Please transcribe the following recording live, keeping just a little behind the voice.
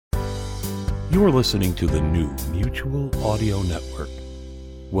You're listening to the new Mutual Audio Network.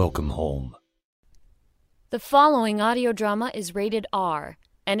 Welcome home. The following audio drama is rated R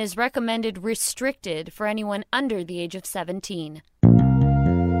and is recommended restricted for anyone under the age of 17.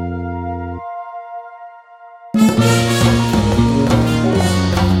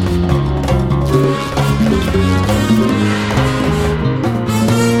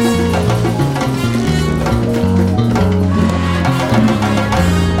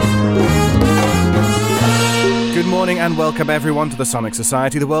 Good morning and welcome everyone to the Sonic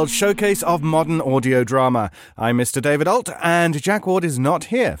Society, the world showcase of modern audio drama. I'm Mr. David Alt, and Jack Ward is not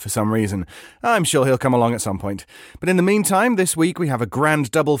here for some reason. I'm sure he'll come along at some point. But in the meantime, this week we have a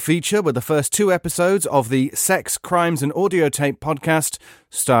grand double feature with the first two episodes of the Sex, Crimes and Audio Tape podcast,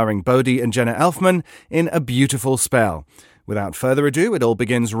 starring Bodhi and Jenna Elfman in A Beautiful Spell. Without further ado, it all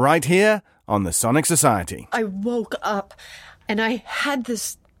begins right here on the Sonic Society. I woke up and I had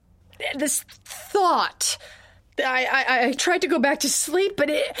this thought. I tried to go back to sleep, but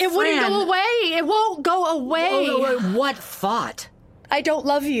it wouldn't go away. It won't go away. Whoa, what thought? I don't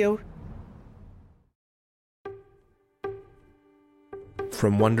love you.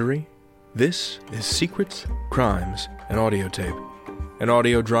 From Wondery, this is Secrets, Crimes, and Audio Tape, an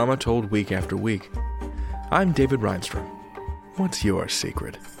audio drama told week after week. I'm David Reinstrom. What's your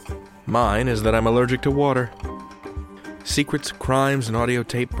secret? Mine is that I'm allergic to water. Secrets, Crimes, and Audio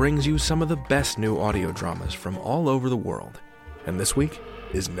Tape brings you some of the best new audio dramas from all over the world, and this week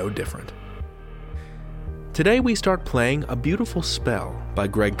is no different. Today we start playing A Beautiful Spell by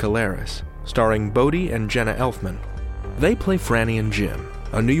Greg Caleres, starring Bodhi and Jenna Elfman. They play Franny and Jim,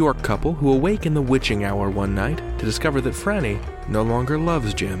 a New York couple who awake in the witching hour one night to discover that Franny no longer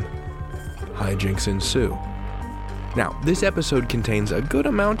loves Jim. Hijinks ensue. Now, this episode contains a good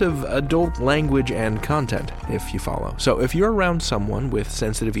amount of adult language and content, if you follow. So if you're around someone with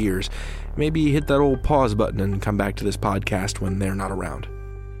sensitive ears, maybe hit that old pause button and come back to this podcast when they're not around.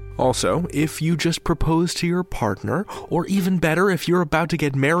 Also, if you just proposed to your partner, or even better, if you're about to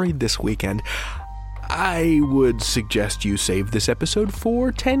get married this weekend, I would suggest you save this episode for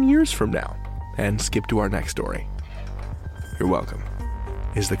 10 years from now and skip to our next story. You're welcome.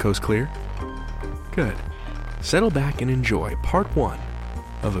 Is the coast clear? Good. Settle back and enjoy part 1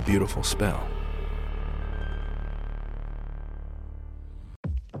 of A Beautiful Spell.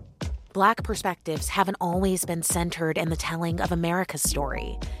 Black perspectives haven't always been centered in the telling of America's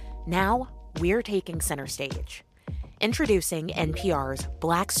story. Now, we're taking center stage. Introducing NPR's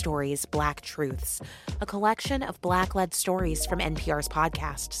Black Stories, Black Truths, a collection of Black-led stories from NPR's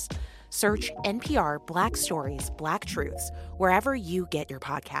podcasts. Search NPR Black Stories, Black Truths wherever you get your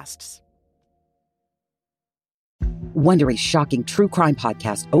podcasts. Wondery's shocking true crime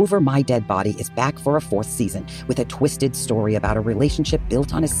podcast, Over My Dead Body, is back for a 4th season with a twisted story about a relationship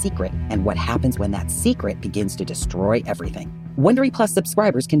built on a secret and what happens when that secret begins to destroy everything. Wondery Plus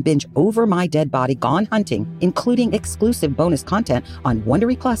subscribers can binge Over My Dead Body Gone Hunting, including exclusive bonus content on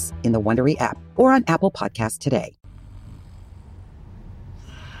Wondery Plus in the Wondery app or on Apple Podcasts today.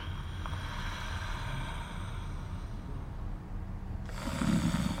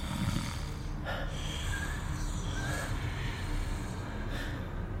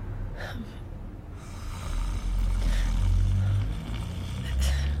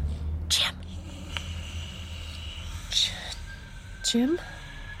 Jim?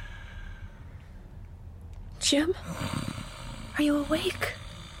 Jim? Are you awake?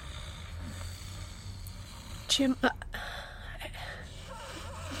 Jim?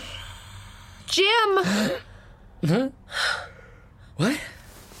 Jim! Huh? What?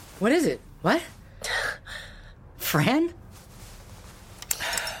 What is it? What? Fran?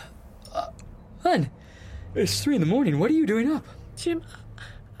 Hun, it's 3 a.m. What are you doing up? Jim?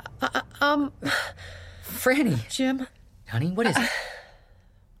 Franny. Jim? Honey, what is it?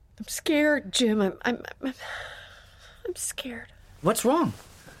 I'm scared, Jim. I'm scared. What's wrong?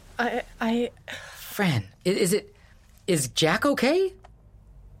 Fran, is Jack okay?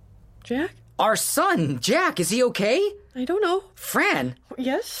 Jack? Our son, Jack, is he okay? I don't know. Fran?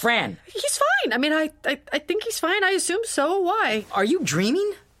 Yes? Fran? He's fine. I mean, I think he's fine. I assume so. Why? Are you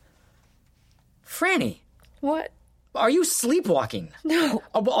dreaming? Franny? What? Are you sleepwalking? No.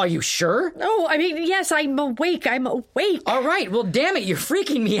 Are you sure? No, I mean, yes, I'm awake. All right, well, damn it, you're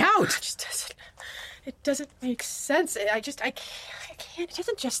freaking me out. It doesn't make sense. I can't, it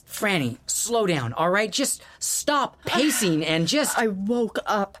doesn't just... Franny, slow down, all right? Just stop pacing and just... I woke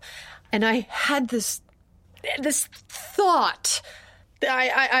up and I had this thought.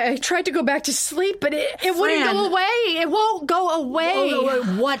 I tried to go back to sleep, but it wouldn't go away. It won't go away. Whoa,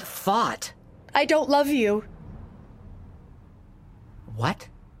 what thought? I don't love you. What?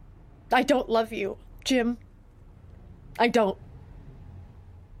 I don't love you, Jim. I don't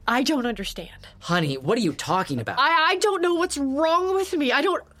understand. Honey, what are you talking about? I don't know what's wrong with me. I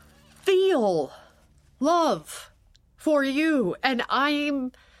don't feel love for you, and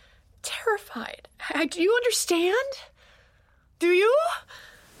I'm terrified. Do you understand? Do you?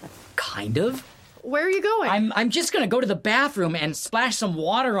 Kind of. Where are you going? I'm just gonna go to the bathroom and splash some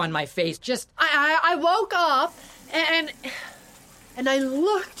water on my face. I woke up and I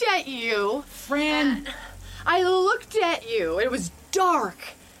looked at you. Fran. I looked at you. It was dark.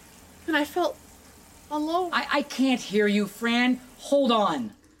 And I felt alone. I can't hear you, Fran. Hold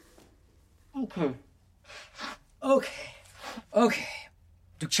on. Okay.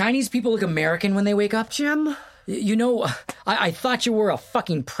 Do Chinese people look American when they wake up? Jim? You know, I thought you were a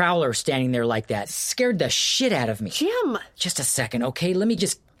fucking prowler standing there like that. Scared the shit out of me. Jim! Just a second, okay? Let me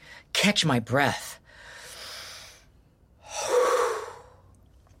just catch my breath.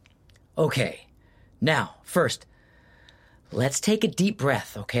 Okay. Now, first, let's take a deep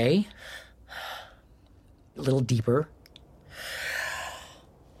breath, okay? A little deeper.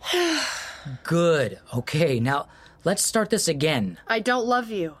 Good. Okay, now let's start this again. I don't love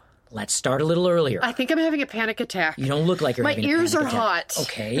you. Let's start a little earlier. I think I'm having a panic attack. You don't look like you're having a panic attack. My ears are hot.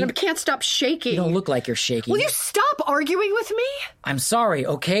 Okay. And I can't stop shaking. You don't look like you're shaking. Will you stop arguing with me? I'm sorry,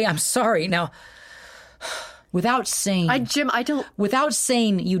 okay? I'm sorry. Now, without saying... Jim, I don't... Without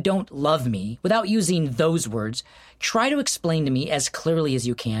saying you don't love me, without using those words, try to explain to me as clearly as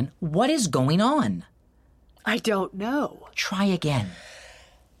you can what is going on. I don't know. Try again.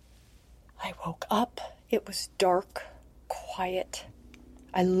 I woke up. It was dark, quiet.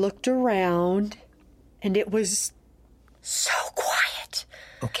 I looked around, and it was so quiet.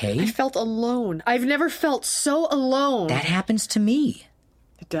 Okay. I felt alone. I've never felt so alone. That happens to me.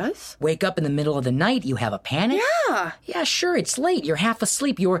 It does? Wake up in the middle of the night, you have a panic? Yeah. Yeah, sure, it's late. You're half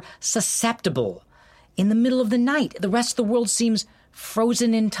asleep. You're susceptible. In the middle of the night, the rest of the world seems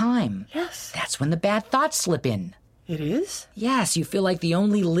frozen in time. Yes. That's when the bad thoughts slip in. It is? Yes, you feel like the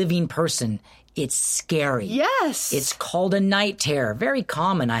only living person. It's scary. Yes. It's called a night terror. Very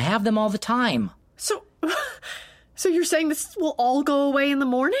common. I have them all the time. So you're saying this will all go away in the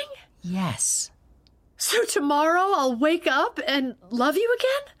morning? Yes. So tomorrow I'll wake up and love you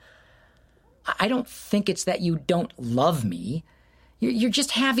again? I don't think it's that you don't love me. You're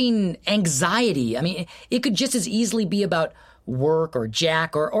just having anxiety. I mean, it could just as easily be about work or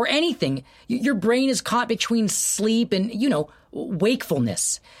Jack or anything. Your brain is caught between sleep and,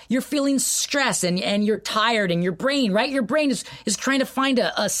 wakefulness. You're feeling stress and you're tired and your brain, right? Your brain is trying to find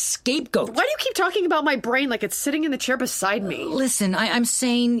a scapegoat. Why do you keep talking about my brain like it's sitting in the chair beside me? Listen, I'm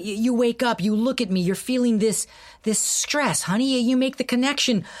saying you wake up, you look at me, you're feeling this stress, honey. You make the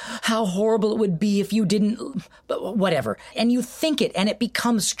connection. How horrible it would be if you didn't, but whatever. And you think it and it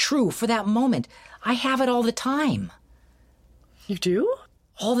becomes true for that moment. I have it all the time. You do?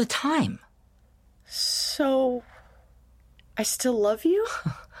 All the time. So, I still love you?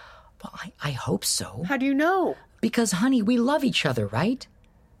 Well, I hope so. How do you know? Because, honey, we love each other, right?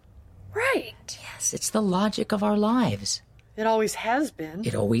 Right. Yes, it's the logic of our lives. It always has been.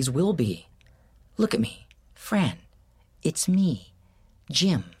 It always will be. Look at me. Fran, it's me.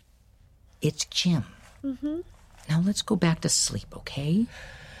 Jim. It's Jim. Mm-hmm. Now let's go back to sleep, okay?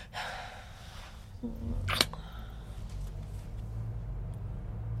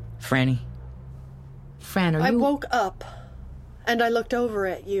 Franny? Fran, are you... I woke up, and I looked over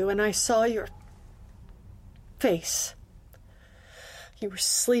at you, and I saw your face. You were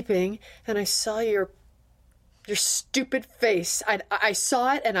sleeping, and I saw your stupid face. I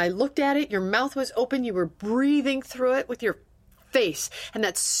saw it, and I looked at it. Your mouth was open. You were breathing through it with your face, and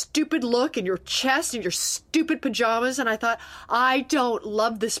that stupid look in your chest and your stupid pajamas, and I thought, I don't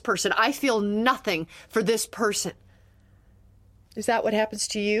love this person. I feel nothing for this person. Is that what happens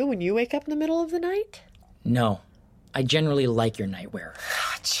to you when you wake up in the middle of the night? No. I generally like your nightwear.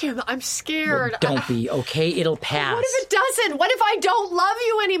 Jim, I'm scared. Well, don't be, okay? It'll pass. What if it doesn't? What if I don't love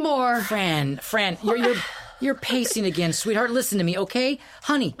you anymore? Fran, you're pacing again, sweetheart. Listen to me, okay?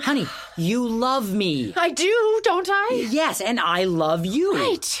 Honey, you love me. I do, don't I? Yes, and I love you.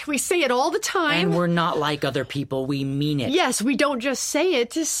 Right. We say it all the time. And we're not like other people. We mean it. Yes, we don't just say it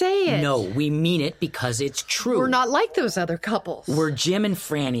to say it. No, we mean it because it's true. We're not like those other couples. We're Jim and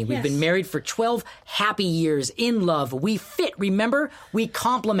Franny. We've been married for 12 happy years, in love. We fit, remember? We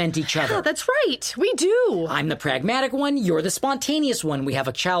complement each other. Yeah, that's right. We do. I'm the pragmatic one. You're the spontaneous one. We have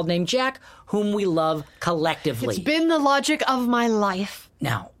a child named Jack, whom we love collectively. It's been the logic of my life.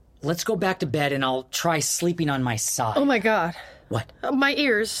 Now, let's go back to bed and I'll try sleeping on my side. Oh my God. What? My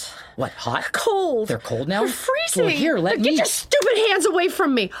ears. What, hot? Cold. They're cold now? They're freezing. Well, here, let me... Get your stupid hands away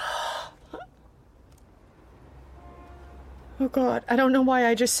from me. Oh, God, I don't know why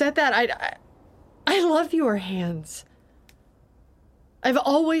I just said that. I love your hands. I've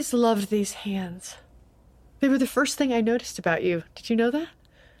always loved these hands. They were the first thing I noticed about you. Did you know that?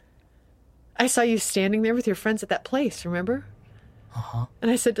 I saw you standing there with your friends at that place, remember? Uh-huh. And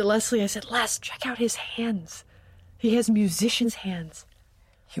I said to Leslie, Les, check out his hands. He has musician's hands.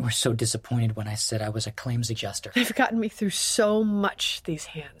 You were so disappointed when I said I was a claims adjuster. They've gotten me through so much, these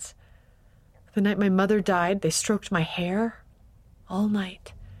hands. The night my mother died, they stroked my hair all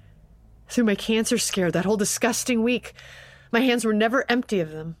night. Through my cancer scare, that whole disgusting week, my hands were never empty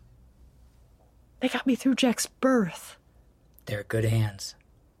of them. They got me through Jack's birth. They're good hands.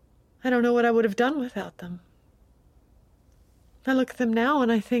 I don't know what I would have done without them. I look at them now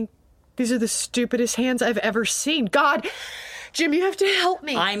and I think, these are the stupidest hands I've ever seen. God, Jim, you have to help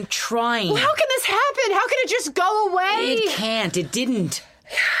me. I'm trying. Well, how can this happen? How can it just go away? It can't. It didn't.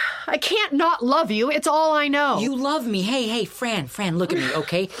 I can't not love you. It's all I know. You love me. Hey, Fran, look at me,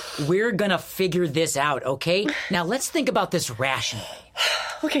 okay? We're gonna figure this out, okay? Now, let's think about this rationally.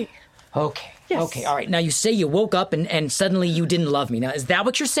 Okay. Yes. Okay, all right. Now, you say you woke up and suddenly you didn't love me. Now, is that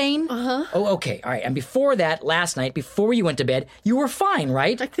what you're saying? Uh-huh. Oh, okay, all right. And before that, last night, before you went to bed, you were fine,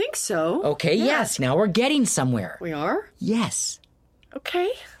 right? I think so. Okay, yes. Now we're getting somewhere. We are? Yes.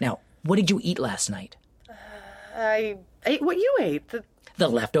 Okay. Now, what did you eat last night? I ate what you ate. The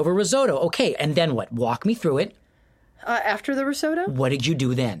leftover risotto. Okay, and then what? Walk me through it. After the risotto? What did you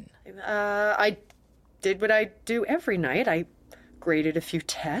do then? I did what I do every night. I graded a few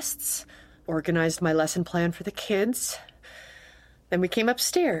tests, organized my lesson plan for the kids. Then we came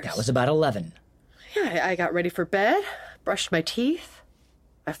upstairs. That was about 11. Yeah, I got ready for bed, brushed my teeth,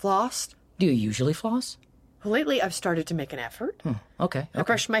 I flossed. Do you usually floss? Well, lately I've started to make an effort. Okay. I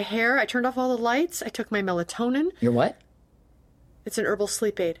brushed my hair, I turned off all the lights, I took my melatonin. Your what? It's an herbal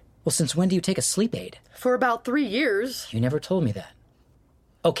sleep aid. Well, since when do you take a sleep aid? For about 3 years. You never told me that.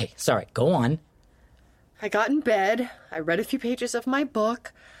 Okay, sorry, go on. I got in bed, I read a few pages of my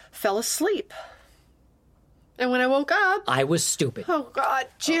book, fell asleep. And when I woke up... I was stupid. Oh, God,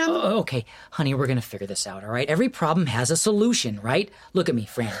 Jim. Okay, honey, we're gonna figure this out, all right? Every problem has a solution, right? Look at me,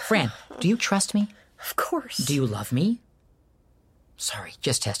 Fran. Fran, do you trust me? Of course. Do you love me? Sorry,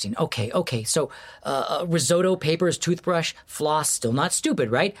 just testing. Okay. So, risotto, papers, toothbrush, floss, still not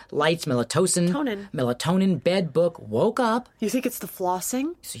stupid, right? Lights, melatonin, bed, book, woke up. You think it's the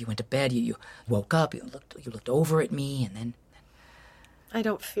flossing? So you went to bed, you woke up, you looked over at me, and then... I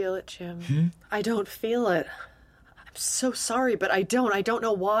don't feel it, Jim. I don't feel it. I'm so sorry, but I don't. I don't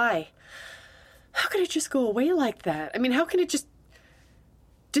know why. How could it just go away like that? I mean, how can it just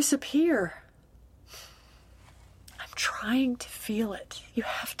disappear? I'm trying to feel it. You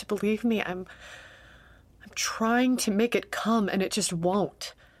have to believe me. I'm trying to make it come, and it just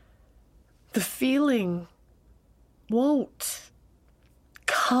won't. The feeling won't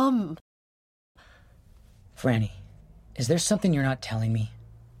come. Franny, is there something you're not telling me?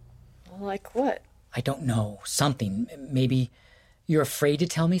 Like what? I don't know. Something. Maybe you're afraid to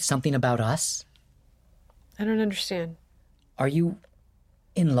tell me something about us? I don't understand. Are you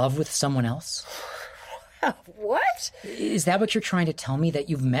in love with someone else? What? Is that what you're trying to tell me, that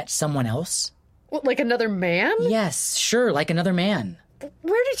you've met someone else? What, like another man? Yes, sure, like another man.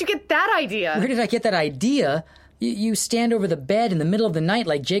 Where did you get that idea? Where did I get that idea? You stand over the bed in the middle of the night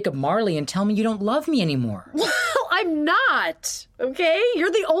like Jacob Marley and tell me you don't love me anymore. Well, I'm not, okay?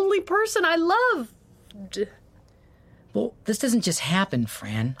 You're the only person I loved. Well, this doesn't just happen,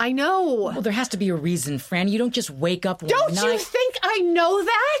 Fran. I know. Well, there has to be a reason, Fran. You don't just wake up one Don't night... you think I know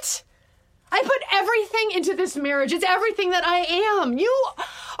that? I put everything into this marriage. It's everything that I am. You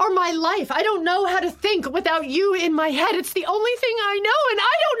are my life. I don't know how to think without you in my head. It's the only thing I know, and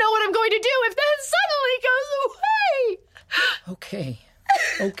I don't know what I'm going to do if that suddenly goes away. Okay.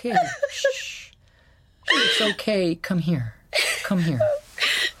 Shh. It's okay. Come here.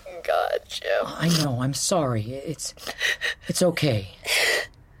 God, Jim. I know. I'm sorry. It's okay.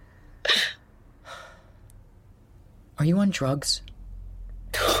 Are you on drugs?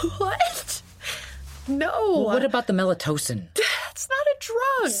 What? No. Well, what about the melatonin? That's not a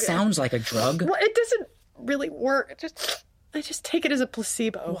drug. Sounds like a drug. Well, it doesn't really work. I just take it as a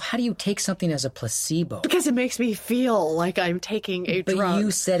placebo. Well, how do you take something as a placebo? Because it makes me feel like I'm taking a drug. But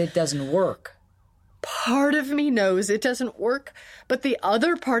you said it doesn't work. Part of me knows it doesn't work, but the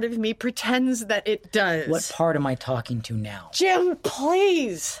other part of me pretends that it does. What part am I talking to now? Jim,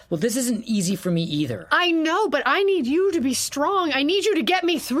 please. Well, this isn't easy for me either. I know, but I need you to be strong. I need you to get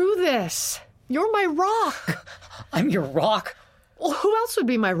me through this. You're my rock. I'm your rock? Well, who else would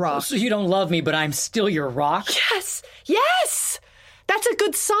be my rock? So you don't love me, but I'm still your rock? Yes! That's a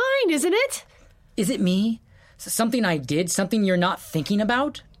good sign, isn't it? Is it me? Something I did? Something you're not thinking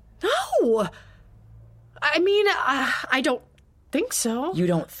about? No! I mean, I don't think so. You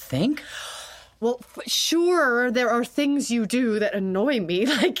don't think? Well, sure, there are things you do that annoy me,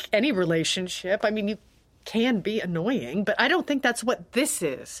 like any relationship. I mean, you can be annoying, but I don't think that's what this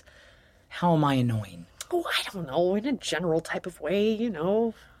is. How am I annoying? Oh, I don't know, in a general type of way,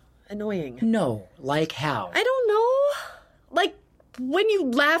 annoying. No, like how? I don't know. Like when you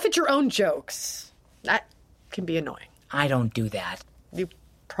laugh at your own jokes. That can be annoying. I don't do that. You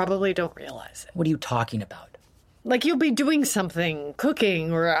probably don't realize it. What are you talking about? Like you'll be doing something,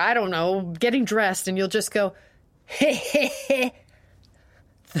 cooking, or I don't know, getting dressed, and you'll just go, heh heh heh.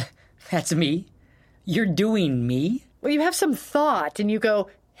 That's me? You're doing me? Well, you have some thought, and you go,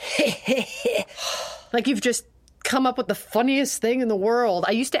 heh heh heh. Like you've just come up with the funniest thing in the world.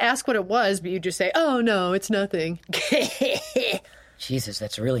 I used to ask what it was, but you just say, oh no, it's nothing. Jesus,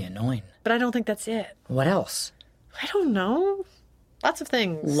 that's really annoying. But I don't think that's it. What else? I don't know. Lots of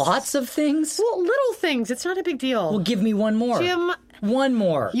things. Lots of things? Well, little things. It's not a big deal. Well, give me one more. Jim. One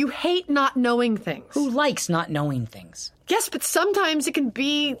more. You hate not knowing things. Who likes not knowing things? Yes, but sometimes it can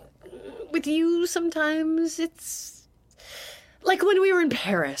be with you. Sometimes it's like when we were in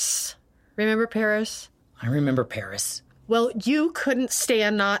Paris. Remember Paris? I remember Paris. Well, you couldn't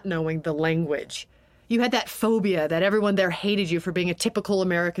stand not knowing the language. You had that phobia that everyone there hated you for being a typical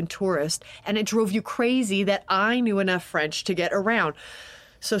American tourist, and it drove you crazy that I knew enough French to get around.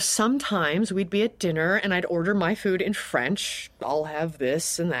 So sometimes we'd be at dinner, and I'd order my food in French. I'll have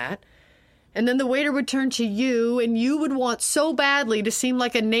this and that. And then the waiter would turn to you, and you would want so badly to seem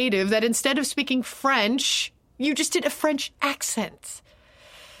like a native that instead of speaking French, you just did a French accent.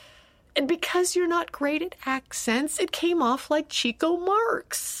 And because you're not great at accents, it came off like Chico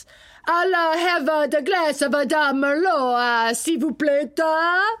Marx. I'll have the glass of Madame Merlot, s'il vous plaît.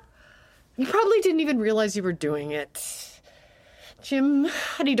 You probably didn't even realize you were doing it. Jim,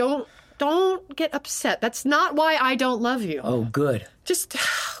 honey, don't get upset. That's not why I don't love you. Oh, good. Just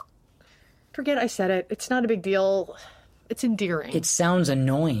forget I said it. It's not a big deal. It's endearing. It sounds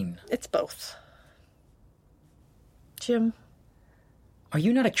annoying. It's both. Jim. Are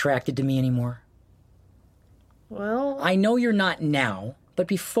you not attracted to me anymore? Well, I know you're not now, but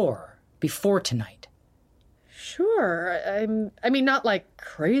before tonight. Sure. I mean, not like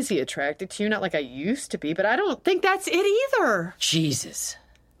crazy attracted to you, not like I used to be, but I don't think that's it either. Jesus.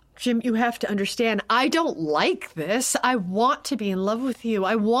 Jim, you have to understand, I don't like this. I want to be in love with you.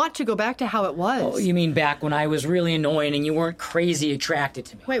 I want to go back to how it was. Oh, you mean back when I was really annoying and you weren't crazy attracted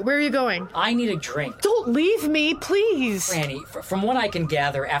to me? Wait, where are you going? I need a drink. Don't leave me, please. Franny, from what I can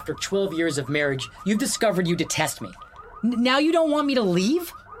gather, after 12 years of marriage, you've discovered you detest me. Now you don't want me to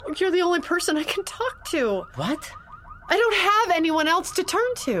leave? You're the only person I can talk to. What? I don't have anyone else to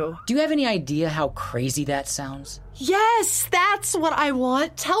turn to. Do you have any idea how crazy that sounds? Yes, that's what I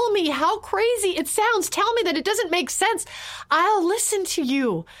want. Tell me how crazy it sounds. Tell me that it doesn't make sense. I'll listen to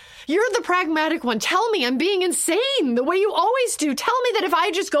you. You're the pragmatic one. Tell me I'm being insane the way you always do. Tell me that if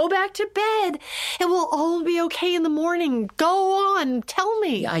I just go back to bed, it will all be okay in the morning. Go on. Tell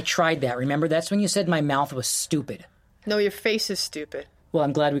me. I tried that, remember? That's when you said my mouth was stupid. No, your face is stupid. Well,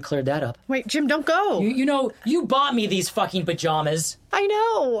 I'm glad we cleared that up. Wait, Jim, don't go. You know, you bought me these fucking pajamas. I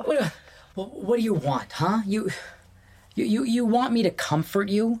know. What do you want, huh? You want me to comfort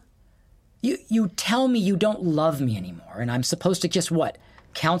you? You tell me you don't love me anymore, and I'm supposed to just what?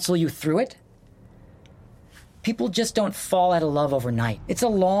 Counsel you through it? People just don't fall out of love overnight. It's a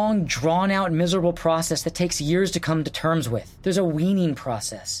long, drawn-out, miserable process that takes years to come to terms with. There's a weaning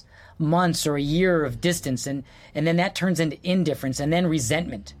process. Months or a year of distance, and then that turns into indifference and then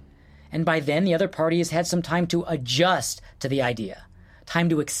resentment. And by then, the other party has had some time to adjust to the idea, time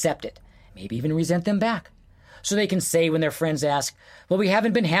to accept it, maybe even resent them back. So they can say when their friends ask, well, we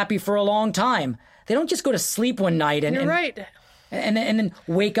haven't been happy for a long time. They don't just go to sleep one night and... You're right. And then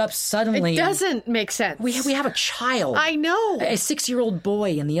wake up suddenly. It doesn't make sense. We have a child. I know. A 6-year-old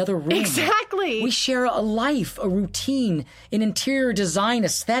boy in the other room. Exactly. We share a life, a routine, an interior design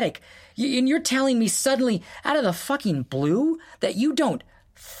aesthetic. And you're telling me suddenly, out of the fucking blue, that you don't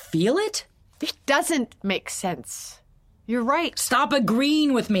feel it? It doesn't make sense. You're right. Stop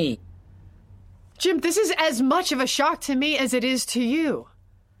agreeing with me. Jim, this is as much of a shock to me as it is to you.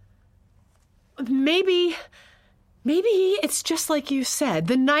 Maybe it's just like you said.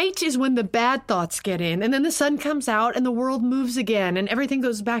 The night is when the bad thoughts get in, and then the sun comes out and the world moves again, and everything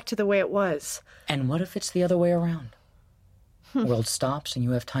goes back to the way it was. And what if it's the other way around? The world stops and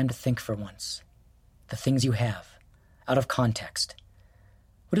you have time to think for once. The things you have, out of context.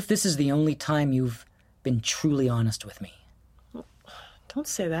 What if this is the only time you've been truly honest with me? Don't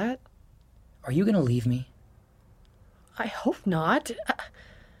say that. Are you going to leave me? I hope not.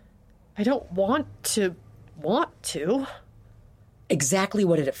 I don't want to. Exactly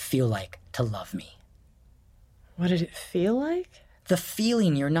what did it feel like to love me? What did it feel like? The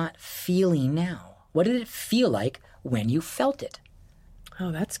feeling you're not feeling now. What did it feel like when you felt it?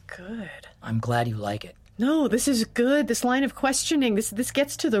 Oh, that's good. I'm glad you like it. No, this is good. This line of questioning, this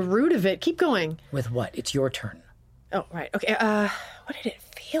gets to the root of it. Keep going. With what? It's your turn. Oh, right. Okay, what did it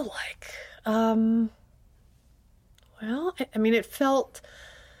feel like? Well, I mean, it felt...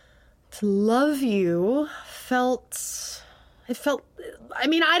 To love you It felt... I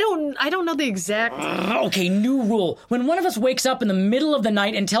mean, I don't know the exact... Okay, new rule. When one of us wakes up in the middle of the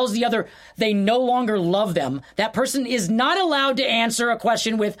night and tells the other they no longer love them, that person is not allowed to answer a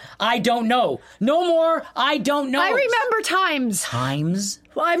question with, I don't know. No more, I don't know. I remember times. Times?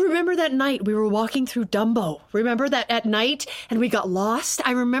 Well, I remember that night we were walking through Dumbo. Remember that at night and we got lost?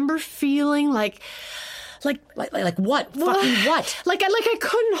 I remember feeling like what? Fucking what? Like I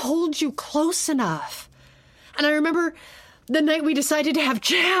couldn't hold you close enough. And I remember the night we decided to have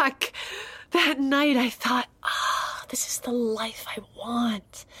Jack. That night I thought, this is the life I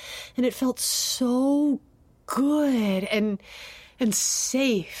want. And it felt so good and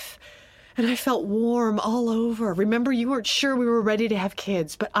safe. And I felt warm all over. Remember, you weren't sure we were ready to have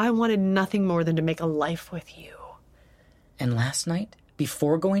kids, but I wanted nothing more than to make a life with you. And last night,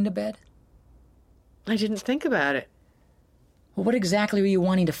 before going to bed? I didn't think about it. Well, what exactly were you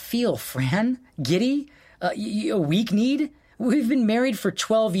wanting to feel, Fran? Giddy? A weak need? We've been married for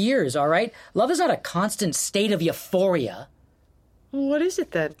 12 years, all right? Love is not a constant state of euphoria. What is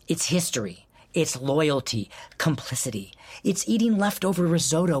it then? It's history. It's loyalty. Complicity. It's eating leftover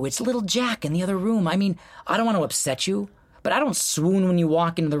risotto. It's little Jack in the other room. I mean, I don't want to upset you, but I don't swoon when you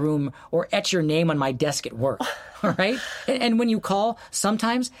walk into the room or etch your name on my desk at work, all right? And when you call,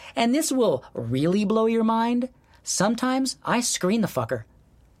 sometimes, and this will really blow your mind, sometimes I screen the fucker.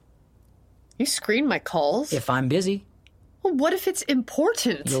 You screen my calls? If I'm busy. Well, what if it's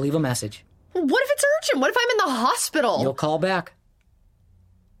important? You'll leave a message. What if it's urgent? What if I'm in the hospital? You'll call back.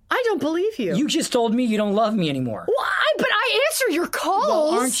 I don't believe you. You just told me you don't love me anymore. Why? But I answer your calls.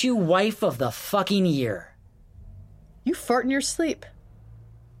 Well, aren't you wife of the fucking year? You fart in your sleep.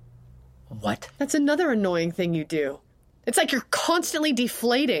 What? That's another annoying thing you do. It's like you're constantly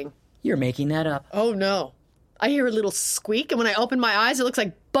deflating. You're making that up. Oh, no. I hear a little squeak, and when I open my eyes, it looks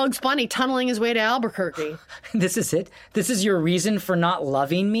like Bugs Bunny tunneling his way to Albuquerque. This is it? This is your reason for not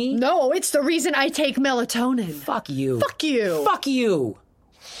loving me? No, it's the reason I take melatonin. Fuck you. Fuck you. Fuck you.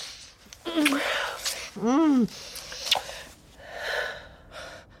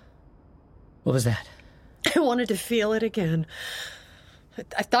 What was that? I wanted to feel it again.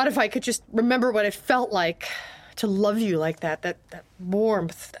 I thought if I could just remember what it felt like to love you like that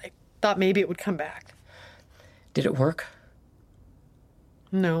warmth, I thought maybe it would come back. Did it work?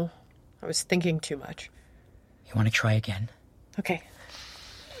 No, I was thinking too much. You want to try again? Okay.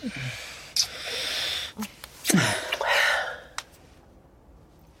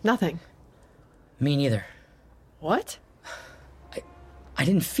 Nothing. Me neither. What? I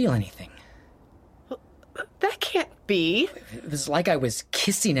didn't feel anything. That can't be. It was like I was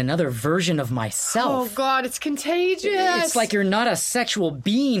kissing another version of myself. Oh, God, it's contagious. It's like you're not a sexual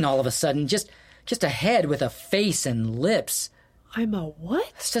being all of a sudden, just a head with a face and lips. I'm a what?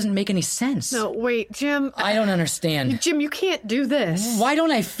 This doesn't make any sense. No, wait, Jim. I don't understand. Jim, you can't do this. Why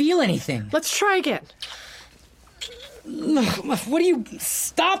don't I feel anything? Let's try again. What do you...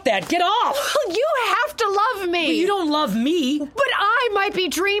 Stop that! Get off! Well, you have to love me! But you don't love me! But I might be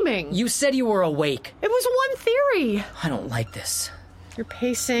dreaming! You said you were awake. It was one theory! I don't like this. You're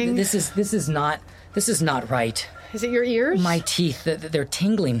pacing. This is not right. Is it your ears? My teeth, they're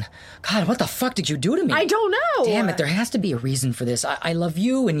tingling. God, what the fuck did you do to me? I don't know! Damn it, there has to be a reason for this. I love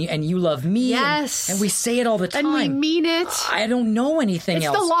you, and you love me. Yes! And we say it all the time. And we mean it. I don't know anything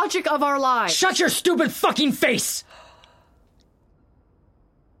else. It's the logic of our lives. Shut your stupid fucking face!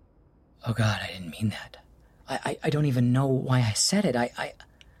 Oh, God, I didn't mean that. I don't even know why I said it. I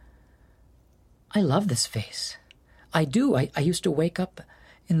love this face. I do. I used to wake up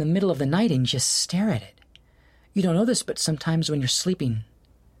in the middle of the night and just stare at it. You don't know this, but sometimes when you're sleeping,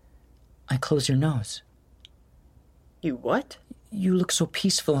 I close your nose. You what? You look so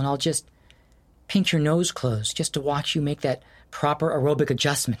peaceful, and I'll just paint your nose closed just to watch you make that proper aerobic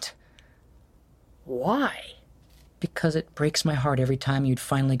adjustment. Why? Because it breaks my heart every time you'd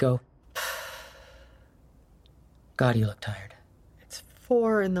finally go... God, you look tired. It's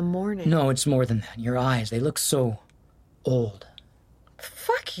 4 a.m. No, it's more than that. Your eyes, they look so old.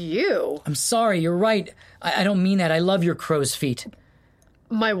 Fuck you. I'm sorry, you're right. I don't mean that. I love your crow's feet.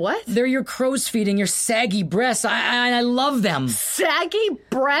 My what? They're your crow's feet and your saggy breasts. I love them. Saggy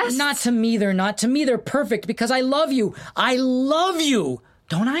breasts? Not to me, they're not. To me, they're perfect because I love you. I love you.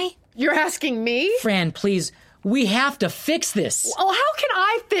 Don't I? You're asking me? Fran, please. We have to fix this. Oh, how can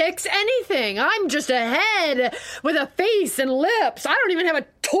I fix anything? I'm just a head with a face and lips. I don't even have a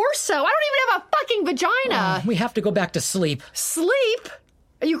torso. I don't even have a fucking vagina. We have to go back to sleep. Sleep?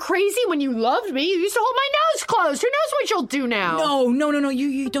 Are you crazy? When you loved me, you used to hold my nose closed. Who knows what you'll do now? No.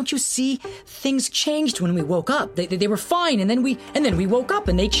 You don't you see? Things changed when we woke up. They were fine, and then we woke up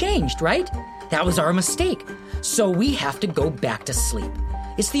and they changed, right? That was our mistake. So we have to go back to sleep.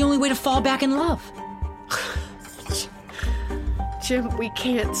 It's the only way to fall back in love. Jim, we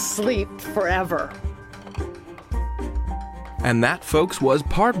can't sleep forever. And that, folks, was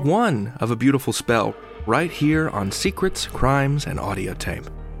part 1 of A Beautiful Spell, right here on Secrets, Crimes, and Audio Tape.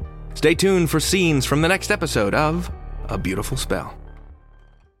 Stay tuned for scenes from the next episode of A Beautiful Spell.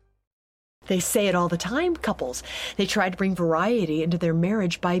 They say it all the time, couples. They try to bring variety into their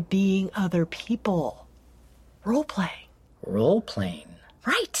marriage by being other people. Role-playing. Role-playing?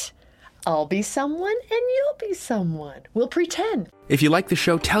 Right. I'll be someone and you'll be someone. We'll pretend. If you like the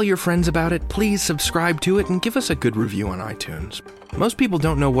show, tell your friends about it. Please subscribe to it and give us a good review on iTunes. Most people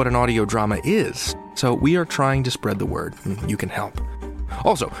don't know what an audio drama is, so we are trying to spread the word, and you can help.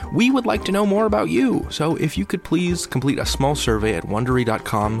 Also, we would like to know more about you, so if you could please complete a small survey at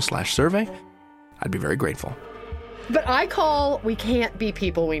Wondery.com/survey, I'd be very grateful. But I call We Can't Be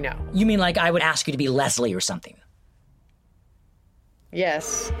People We Know. You mean like I would ask you to be Leslie or something?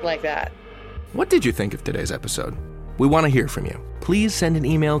 Yes, like that. What did you think of today's episode? We want to hear from you. Please send an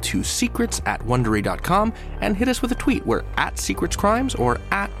email to secrets@wondery.com and hit us with a tweet. We're at Secrets Crimes or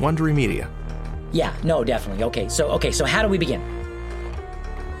at Wondery Media. Yeah, no, definitely. Okay, so how do we begin?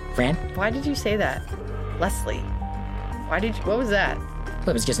 Fran? Why did you say that? Leslie. What was that? Well,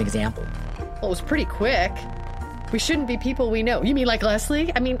 it was just an example. Well, it was pretty quick. We shouldn't be people we know. You mean like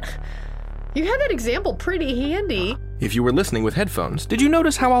Leslie? I mean, you had that example pretty handy. If you were listening with headphones, did you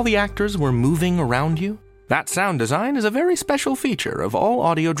notice how all the actors were moving around you? That sound design is a very special feature of all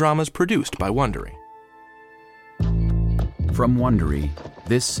audio dramas produced by Wondery. From Wondery,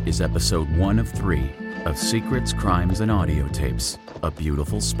 this is episode 1 of 3 of Secrets, Crimes, and Audio Tapes, A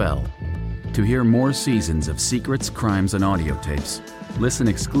Beautiful Spell. To hear more seasons of Secrets, Crimes, and Audio Tapes, listen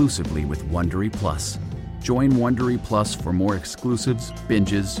exclusively with Wondery Plus. Join Wondery Plus for more exclusives,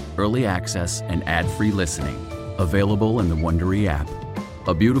 binges, early access, and ad-free listening. Available in the Wondery app.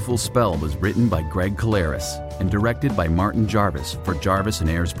 A Beautiful Spell was written by Greg Caleres and directed by Martin Jarvis for Jarvis &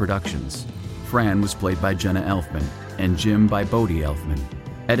 Ayers Productions. Fran was played by Jenna Elfman and Jim by Bodie Elfman.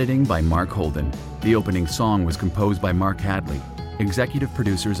 Editing by Mark Holden. The opening song was composed by Mark Hadley. Executive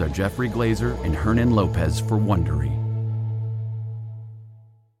producers are Jeffrey Glazer and Hernan Lopez for Wondery.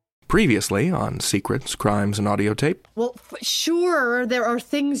 Previously on Secrets, Crimes, and Audio Tape. Well, sure, there are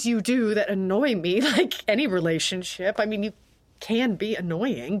things you do that annoy me, like any relationship. I mean, you can be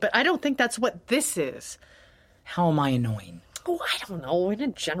annoying, but I don't think that's what this is. How am I annoying? Oh, I don't know, in a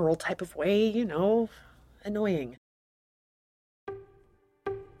general type of way, annoying.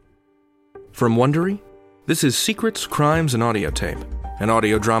 From Wondery, this is Secrets, Crimes, and Audio Tape, an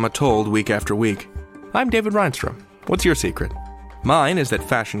audio drama told week after week. I'm David Reinstrom. What's your secret? Mine is that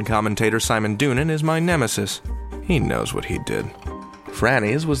fashion commentator Simon Doonan is my nemesis. He knows what he did.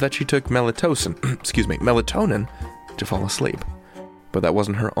 Franny's was that she took melatonin to fall asleep. But that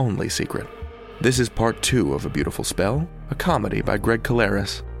wasn't her only secret. This is part 2 of A Beautiful Spell, a comedy by Greg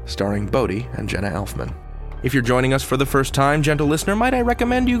Caleres, starring Bodie and Jenna Elfman. If you're joining us for the first time, gentle listener, might I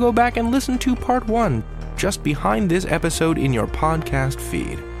recommend you go back and listen to part 1, just behind this episode in your podcast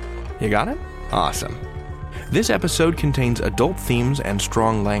feed. You got it? Awesome. This episode contains adult themes and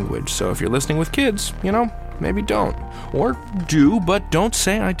strong language, so if you're listening with kids, maybe don't. Or do, but don't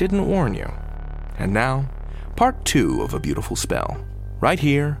say I didn't warn you. And now, part 2 of A Beautiful Spell, right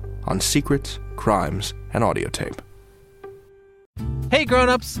here on Secrets, Crimes, and Audio Tape. Hey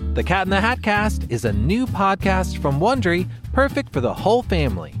grown-ups, the Cat in the Hat Cast is a new podcast from Wondery, perfect for the whole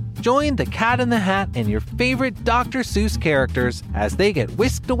family. Join the Cat in the Hat and your favorite Dr. Seuss characters as they get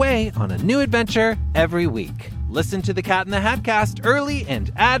whisked away on a new adventure every week. Listen to the Cat in the Hat Cast early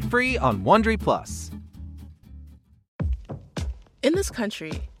and ad-free on Wondery Plus. In this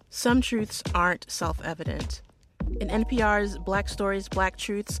country, some truths aren't self-evident. In NPR's Black Stories, Black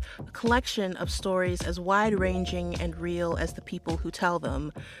Truths, a collection of stories as wide-ranging and real as the people who tell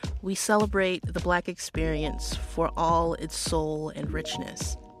them, we celebrate the Black experience for all its soul and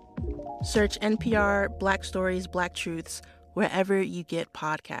richness. Search NPR Black Stories, Black Truths wherever you get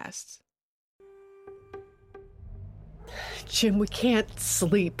podcasts. Jim, we can't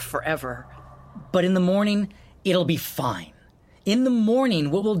sleep forever. But in the morning, it'll be fine. In the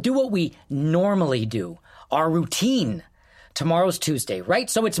morning, we'll do what we normally do. Our routine. Tomorrow's Tuesday, right?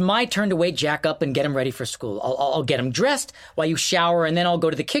 So it's my turn to wake Jack up and get him ready for school. I'll get him dressed while you shower, and then I'll go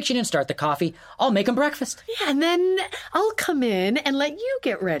to the kitchen and start the coffee. I'll make him breakfast. Yeah, and then I'll come in and let you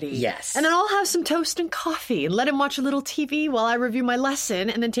get ready. Yes. And then I'll have some toast and coffee and let him watch a little TV while I review my lesson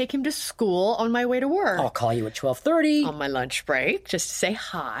and then take him to school on my way to work. I'll call you at 12:30. On my lunch break, just to say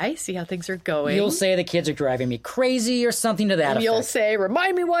hi, see how things are going. You'll say the kids are driving me crazy or something to that effect. You'll say,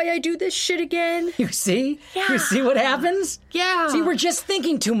 remind me why I do this shit again. You see? Yeah. You see what happens? Yeah. See, we're just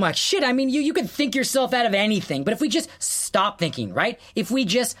thinking too much. Shit, I mean, you could think yourself out of anything, but if we just stop thinking, right? If we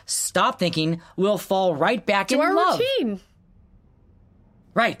just stop thinking, we'll fall right back in our love. routine.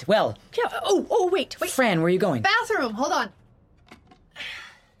 Right, well. Yeah. Oh, wait. Fran, where are you going? Bathroom, hold on.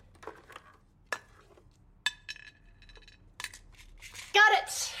 Got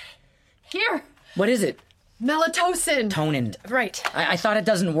it. Here. What is it? Melatonin. Tonin. Right. I thought it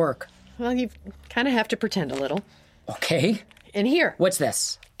doesn't work. Well, you kind of have to pretend a little. Okay. In here. What's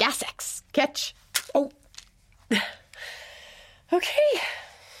this? Gas-X. Catch. Oh. Okay.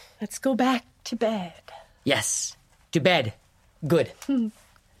 Let's go back to bed. Yes. To bed. Good.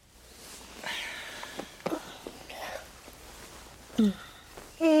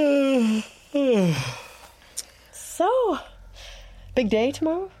 So, big day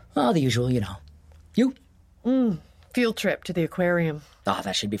tomorrow? Oh, the usual, you know. You? Field trip to the aquarium. Oh,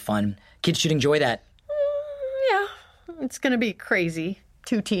 that should be fun. Kids should enjoy that. Yeah, it's gonna be crazy.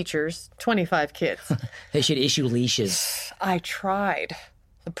 2 teachers, 25 kids. They should issue leashes. I tried.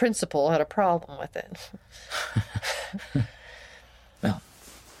 The principal had a problem with it. Well,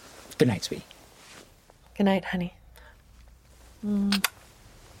 good night, sweetie. Good night, honey.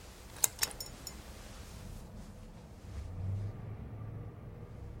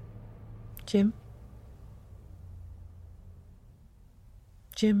 Jim?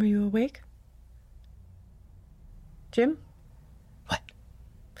 Jim, are you awake? Jim? What?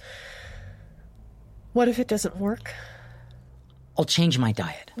 What if it doesn't work? I'll change my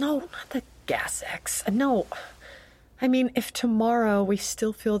diet. No, not the Gas-X. No. I mean, if tomorrow we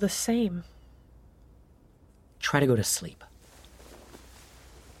still feel the same. Try to go to sleep.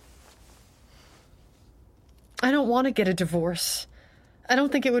 I don't want to get a divorce. I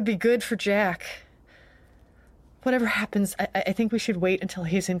don't think it would be good for Jack. Whatever happens, I think we should wait until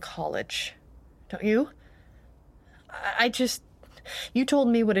he's in college. Don't you? You told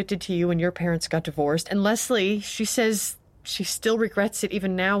me what it did to you when your parents got divorced, and Leslie, she says she still regrets it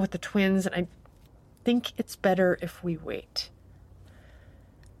even now with the twins, and I think it's better if we wait.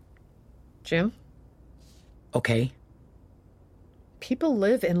 Jim? Okay. People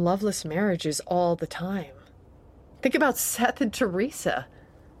live in loveless marriages all the time. Think about Seth and Teresa.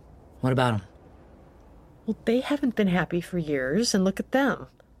 What about them? Well, they haven't been happy for years, and look at them.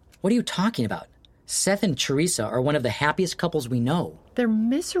 What are you talking about? Seth and Teresa are one of the happiest couples we know. They're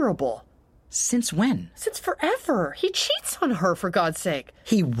miserable. Since when? Since forever. He cheats on her, for God's sake.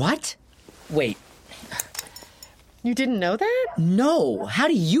 He what? Wait. You didn't know that? No. How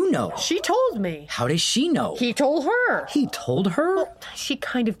do you know? She told me. How does she know? He told her. He told her? Well, she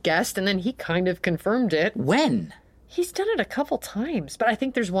kind of guessed, and then he kind of confirmed it. When? He's done it a couple times, but I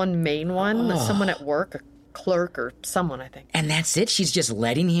think there's one main one. Someone at work, a clerk or someone, I think. And that's it? She's just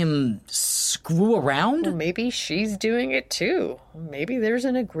letting him screw around? Well, maybe she's doing it too. Maybe there's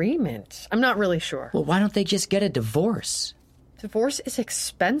an agreement. I'm not really sure. Well, why don't they just get a divorce? Divorce is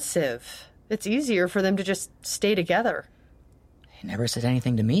expensive. It's easier for them to just stay together. He never said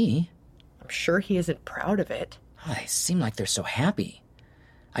anything to me. I'm sure he isn't proud of it. Oh, they seem like they're so happy.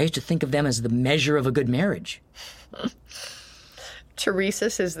 I used to think of them as the measure of a good marriage. Teresa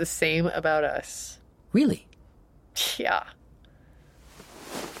says the same about us. Really? Yeah.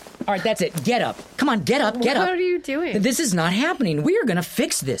 All right, that's it. Get up. Come on, get up, get up. What are you doing? This is not happening. We are going to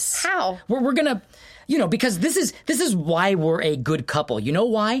fix this. How? We're going to, because this is why we're a good couple. You know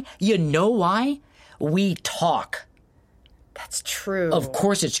why? You know why? We talk. That's true. Of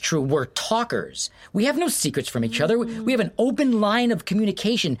course it's true. We're talkers. We have no secrets from each other. We have an open line of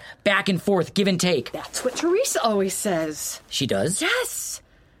communication, back and forth, give and take. That's what Teresa always says. She does? Yes.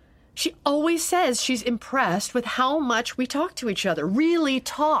 She always says she's impressed with how much we talk to each other. Really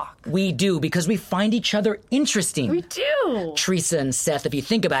talk. We do, because we find each other interesting. We do. Teresa and Seth, if you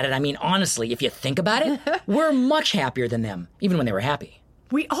think about it, I mean, honestly, if you think about it, we're much happier than them, even when they were happy.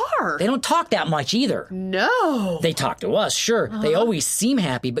 We are. They don't talk that much either. No. They talk to us, sure. They always seem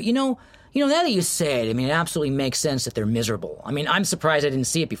happy, but now that you say it, I mean, it absolutely makes sense that they're miserable. I mean, I'm surprised I didn't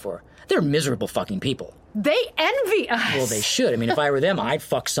see it before. They're miserable fucking people. They envy us. Well, they should. I mean, if I were them, I'd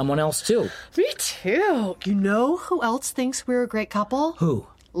fuck someone else too. Me too. You know who else thinks we're a great couple? Who?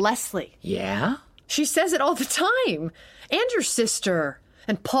 Leslie. Yeah? She says it all the time. And your sister.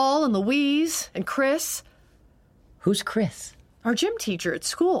 And Paul and Louise and Chris. Who's Chris? Our gym teacher at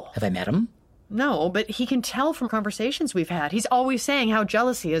school. Have I met him? No, but he can tell from conversations we've had. He's always saying how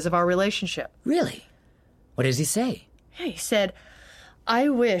jealous he is of our relationship. Really? What does he say? Yeah, he said, I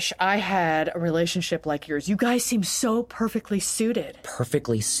wish I had a relationship like yours. You guys seem so perfectly suited.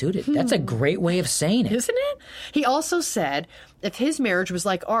 Perfectly suited? That's a great way of saying it. Isn't it? He also said if his marriage was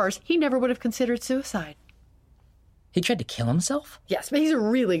like ours, he never would have considered suicide. He tried to kill himself? Yes, but he's a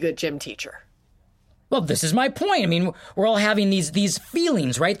really good gym teacher. Well, this is my point. I mean, we're all having these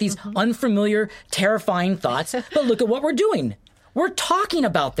feelings, right? These unfamiliar, terrifying thoughts. But look at what we're doing. We're talking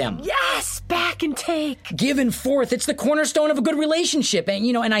about them. Yes, back and take. Give and forth. It's the cornerstone of a good relationship. And,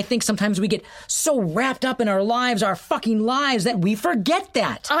 and I think sometimes we get so wrapped up in our lives, our fucking lives, that we forget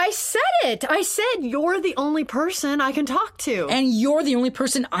that. I said it. I said you're the only person I can talk to. And you're the only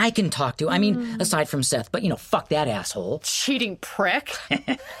person I can talk to. I mean, aside from Seth, but, fuck that asshole. Cheating prick.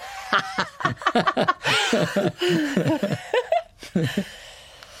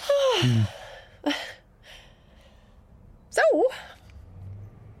 So,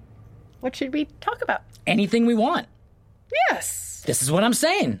 what should we talk about? Anything we want. Yes. This is what I'm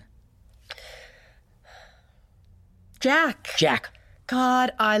saying. Jack. Jack.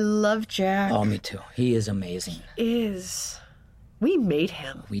 God, I love Jack. Oh, me too. He is amazing. We made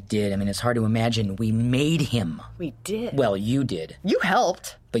him. We did. I mean, it's hard to imagine. We made him. We did. Well, you did. You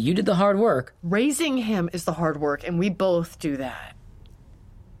helped. But you did the hard work. Raising him is the hard work, and we both do that.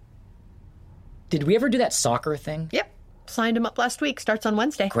 Did we ever do that soccer thing? Yep. Signed him up last week. Starts on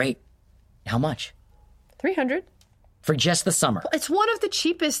Wednesday. Great. How much? $300. For just the summer? It's one of the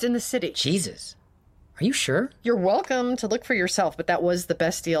cheapest in the city. Jesus. Are you sure? You're welcome to look for yourself, but that was the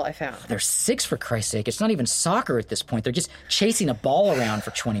best deal I found. They're 6, for Christ's sake. It's not even soccer at this point. They're just chasing a ball around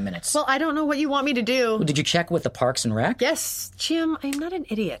for 20 minutes. Well, I don't know what you want me to do. Well, did you check with the Parks and Rec? Yes, Jim, I'm not an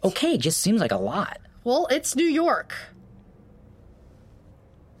idiot. Okay, just seems like a lot. Well, it's New York.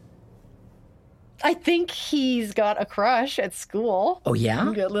 I think he's got a crush at school. Oh, yeah?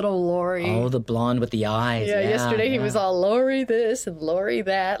 You got little Lori. Oh, the blonde with the eyes. Yeah, yesterday he was all Lori this and Lori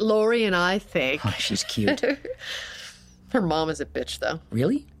that. Lori and I think. Oh, she's cute. Her mom is a bitch, though.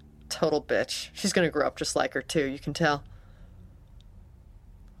 Really? Total bitch. She's going to grow up just like her, too. You can tell.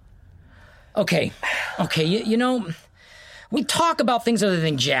 Okay, we talk about things other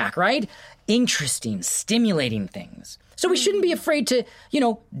than Jack, right? Interesting, stimulating things. So we shouldn't be afraid to,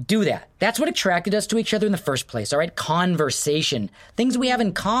 do that. That's what attracted us to each other in the first place, all right? Conversation. Things we have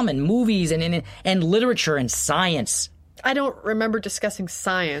in common, movies and literature and science. I don't remember discussing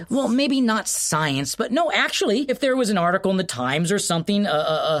science. Well, maybe not science, but no, actually, if there was an article in the Times or something,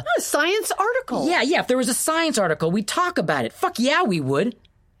 a science article. Yeah, if there was a science article, we'd talk about it. Fuck yeah, we would.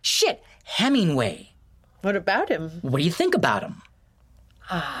 Shit, Hemingway. What about him? What do you think about him?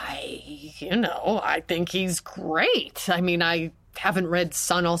 I think he's great. I mean, I haven't read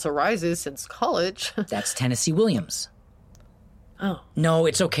Sun Also Rises since college. That's Tennessee Williams. Oh. No,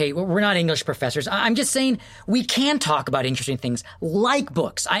 it's okay. We're not English professors. I'm just saying we can talk about interesting things like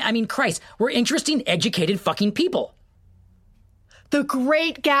books. I mean, Christ, we're interesting, educated fucking people. The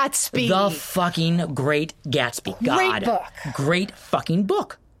Great Gatsby. The fucking Great Gatsby. Great book. Great fucking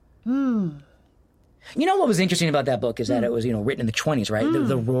book. You know what was interesting about that book is that it was, written in the 20s, right?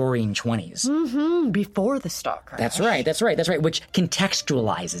 The roaring 20s. Mm-hmm. Before the stock crash. That's right. Which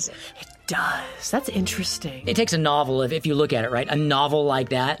contextualizes it. It does. That's interesting. It takes a novel, if you look at it, right? A novel like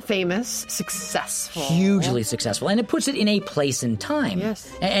that. Famous, successful. Hugely successful. And it puts it in a place and time.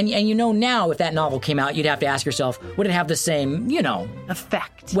 Yes. And now, if that novel came out, you'd have to ask yourself, would it have the same,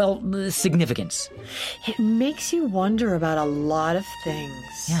 effect? Well, significance. It makes you wonder about a lot of things.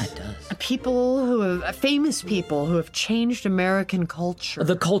 Yeah, it does. Famous people who have changed American culture.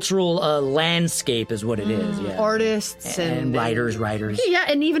 The cultural landscape is what it is, yeah. Artists and writers. Yeah,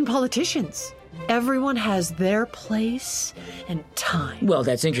 and even politicians. Everyone has their place and time. Well,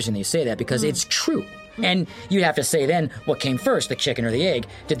 that's interesting that you say that because it's true. And you'd have to say then, what came first, the chicken or the egg?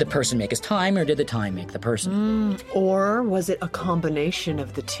 Did the person make his time or did the time make the person? Or was it a combination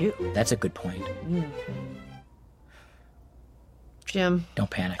of the two? That's a good point. Jim. Don't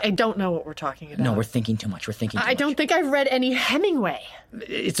panic. I don't know what we're talking about. No, we're thinking too much. I don't think I've read any Hemingway.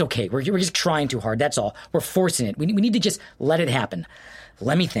 It's okay. We're just trying too hard. That's all. We're forcing it. We need to just let it happen.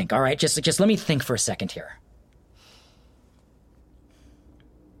 Let me think, all right? Just let me think for a second here.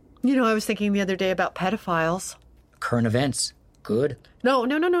 I was thinking the other day about pedophiles. Current events. good? No.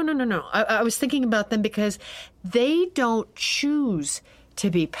 I was thinking about them because they don't choose to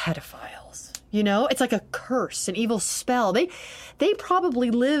be pedophiles. You know, it's like a curse, an evil spell. They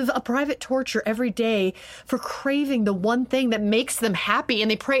probably live a private torture every day for craving the one thing that makes them happy, and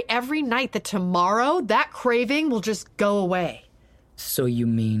they pray every night that tomorrow that craving will just go away. So you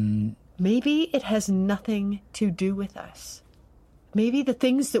mean... Maybe it has nothing to do with us. Maybe the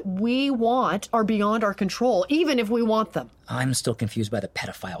things that we want are beyond our control, even if we want them. I'm still confused by the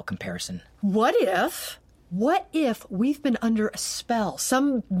pedophile comparison. What if we've been under a spell,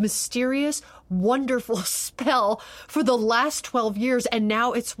 some mysterious, wonderful spell for the last 12 years, and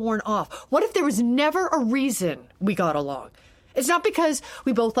now it's worn off? What if there was never a reason we got along? It's not because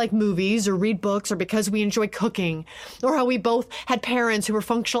we both like movies or read books or because we enjoy cooking or how we both had parents who were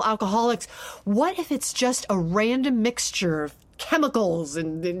functional alcoholics. What if it's just a random mixture of chemicals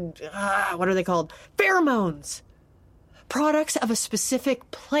and what are they called? Pheromones. Products of a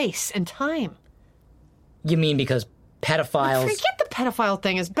specific place and time. You mean because pedophiles... Forget the pedophile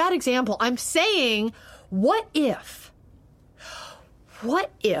thing. It's a bad example. I'm saying, what if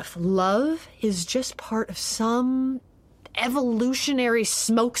love is just part of some evolutionary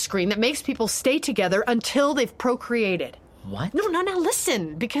smokescreen that makes people stay together until they've procreated? What? No,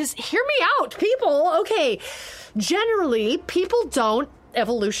 listen, because hear me out, people. Okay, generally, people don't,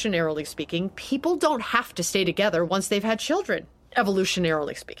 evolutionarily speaking, people don't have to stay together once they've had children,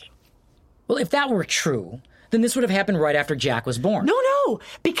 evolutionarily speaking. Well, if that were true, then this would have happened right after Jack was born. No,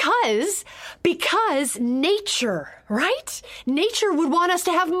 because nature, right? Nature would want us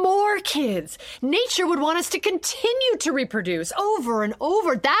to have more kids. Nature would want us to continue to reproduce over and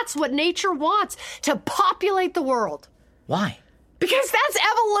over. That's what nature wants, to populate the world. Why? Because that's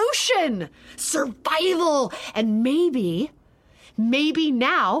evolution, survival, and maybe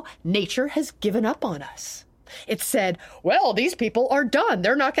now nature has given up on us. It said, well, these people are done.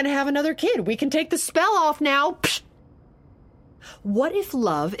 They're not going to have another kid. We can take the spell off now. Psh. What if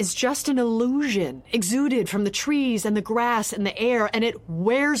love is just an illusion exuded from the trees and the grass and the air, and it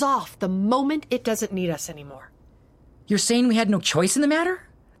wears off the moment it doesn't need us anymore? You're saying we had no choice in the matter?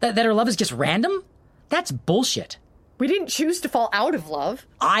 That our love is just random? That's bullshit. We didn't choose to fall out of love.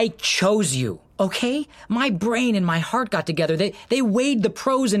 I chose you, okay? My brain and my heart got together. They weighed the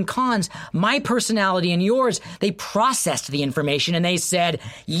pros and cons, my personality and yours. They processed the information and they said,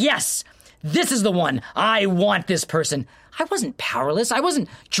 yes, this is the one. I want this person. I wasn't powerless. I wasn't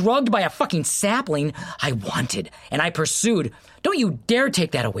drugged by a fucking sapling. I wanted and I pursued. Don't you dare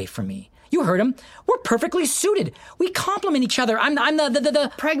take that away from me. You heard him. We're perfectly suited. We complement each other. I'm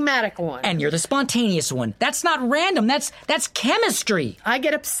the pragmatic one. And you're the spontaneous one. That's not random. That's chemistry. I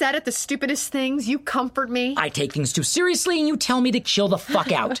get upset at the stupidest things. You comfort me. I take things too seriously and you tell me to chill the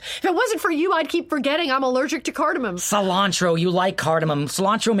fuck out. If it wasn't for you, I'd keep forgetting I'm allergic to cardamom. Cilantro. You like cardamom.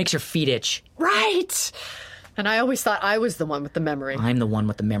 Cilantro makes your feet itch. Right. And I always thought I was the one with the memory. I'm the one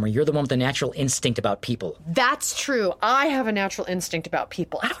with the memory. You're the one with the natural instinct about people. That's true. I have a natural instinct about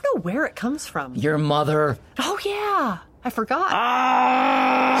people. I don't know where it comes from. Your mother. Oh, yeah. I forgot.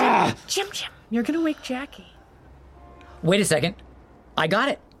 Jim, you're going to wake Jackie. Wait a second. I got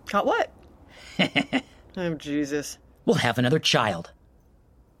it. Got what? Oh, Jesus. We'll have another child.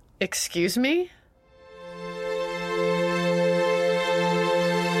 Excuse me?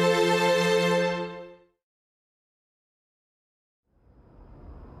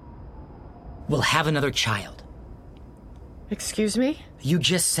 We'll have another child. Excuse me? You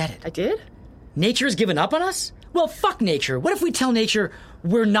just said it. I did? Nature's given up on us? Well, fuck nature. What if we tell nature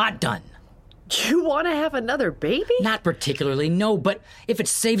we're not done? You want to have another baby? Not particularly, no, but if it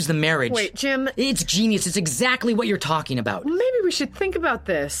saves the marriage... Wait, Jim... It's genius. It's exactly what you're talking about. Maybe we should think about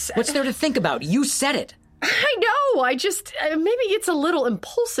this. What's there to think about? You said it. I know. I just... maybe it's a little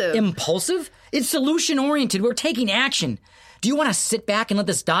impulsive. Impulsive? It's solution-oriented. We're taking action. Do you want to sit back and let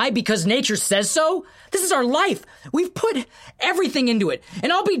this die because nature says so? This is our life. We've put everything into it.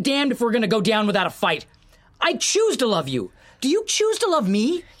 And I'll be damned if we're going to go down without a fight. I choose to love you. Do you choose to love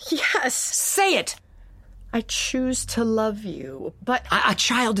me? Yes. Say it. I choose to love you, but... A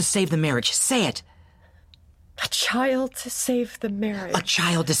child to save the marriage. Say it. A child to save the marriage. A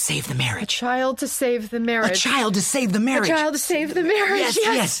child to save the marriage. A child to save the marriage. A child to save the marriage. A child to save the marriage.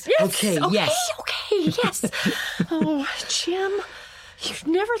 Yes. Okay, yes. Okay, yes. Oh, Jim, you've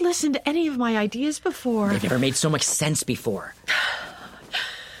never listened to any of my ideas before. They've never made so much sense before.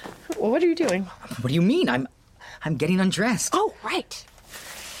 Well, what are you doing? What do you mean? I'm getting undressed. Oh, right.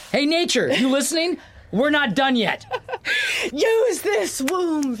 Hey, nature, you listening? We're not done yet. Use this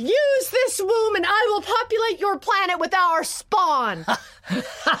womb, and I will populate your planet with our spawn.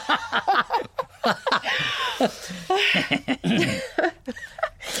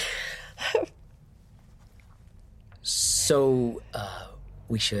 So,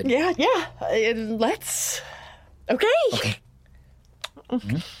 we should... Yeah. Let's... Okay.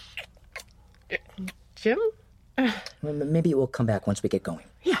 Okay. Jim? Maybe it will come back once we get going.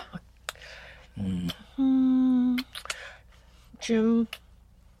 Yeah. Jim,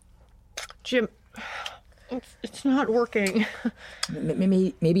 it's not working.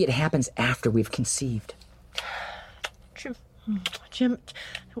 Maybe it happens after we've conceived. Jim,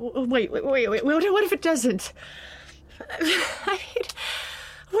 wait. What if it doesn't? I mean,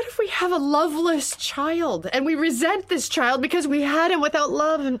 what if we have a loveless child and we resent this child because we had him without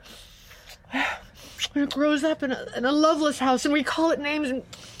love, and it grows up in a loveless house and we call it names and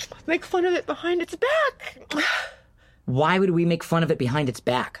make fun of it behind its back? Why would we make fun of it behind its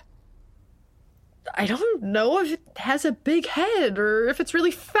back? I don't know if it has a big head or if it's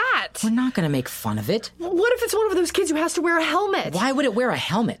really fat. We're not going to make fun of it. What if it's one of those kids who has to wear a helmet? Why would it wear a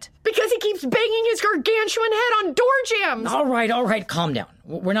helmet? Because he keeps banging his gargantuan head on door jambs. All right, calm down.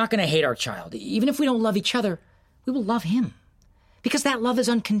 We're not going to hate our child. Even if we don't love each other, we will love him. Because that love is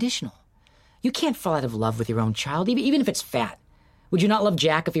unconditional. You can't fall out of love with your own child, even if it's fat. Would you not love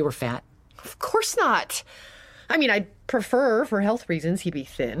Jack if he were fat? Of course not. I mean, I'd prefer, for health reasons, he be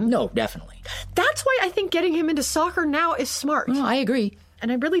thin. No, definitely. That's why I think getting him into soccer now is smart. Well, I agree.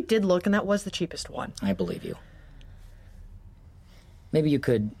 And I really did look, and that was the cheapest one. I believe you. Maybe you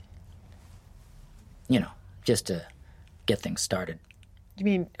could, just to get things started. You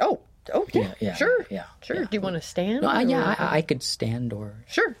mean, oh, yeah, sure. Yeah. Sure. Do you want to stand? No, I could stand or...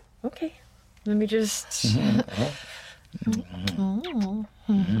 Sure. Okay. Let me just...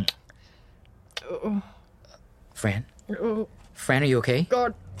 Fran? Fran, are you okay?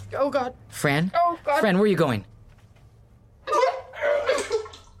 God. Oh, God. Fran? Oh, God. Fran, where are you going?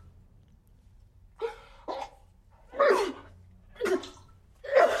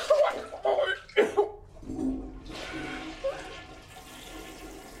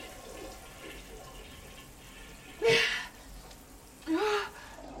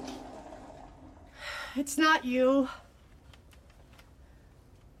 It's not you.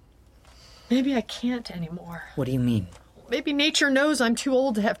 Maybe I can't anymore. What do you mean? Maybe nature knows I'm too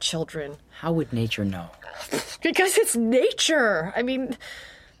old to have children. How would nature know? Because it's nature. I mean,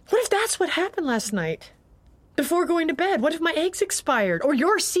 what if that's what happened last night? Before going to bed, what if my eggs expired? Or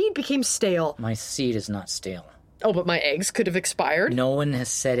your seed became stale? My seed is not stale. Oh, but my eggs could have expired? No one has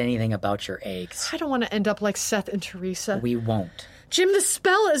said anything about your eggs. I don't want to end up like Seth and Teresa. We won't. Jim, the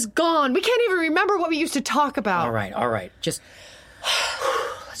spell is gone. We can't even remember what we used to talk about. All right.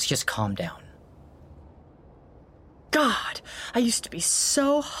 Let's just calm down. God, I used to be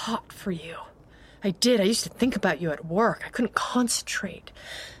so hot for you. I did. I used to think about you at work. I couldn't concentrate.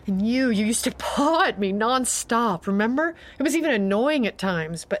 And you used to paw at me nonstop, remember? It was even annoying at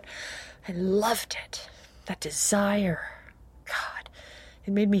times, but I loved it. That desire. God,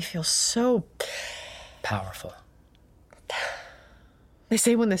 it made me feel so... powerful. They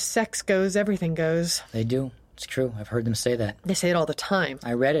say when the sex goes, everything goes. They do. It's true. I've heard them say that. They say it all the time.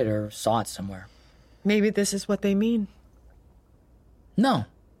 I read it or saw it somewhere. Maybe this is what they mean. No,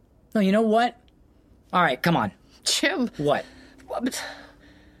 you know what? All right, come on. Jim. What?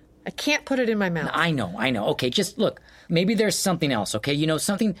 I can't put it in my mouth. I know. Okay, just look. Maybe there's something else, okay?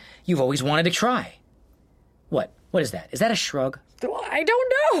 Something you've always wanted to try. What? What is that? Is that a shrug? I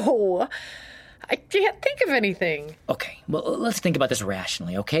don't know. I can't think of anything. Okay, well, let's think about this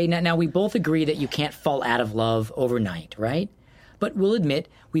rationally, okay? Now we both agree that you can't fall out of love overnight, right? But we'll admit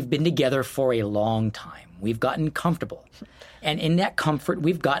we've been together for a long time. We've gotten comfortable. And in that comfort,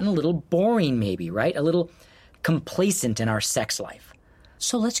 we've gotten a little boring maybe, right? A little complacent in our sex life.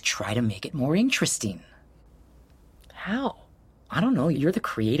 So let's try to make it more interesting. How? I don't know. You're the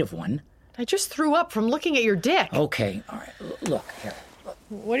creative one. I just threw up from looking at your dick. Okay, all right. Look, here. Look.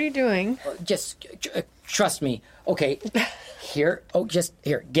 What are you doing? Just trust me. Okay, here. Oh, just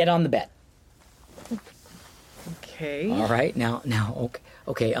here. Get on the bed. Okay. All right. Now.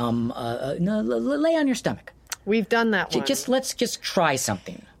 Okay. No, lay on your stomach. We've done that one. Let's try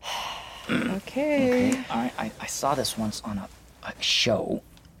something. Okay. All right. I saw this once on a show.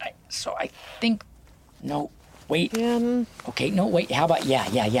 So I think. No. Wait. Okay. No. Wait. How about yeah.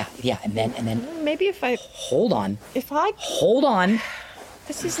 And then. Maybe if I. Hold on. Hold on.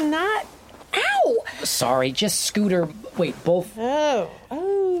 This is not. Ow! Sorry. Just Scooter. Wait. Both. Oh.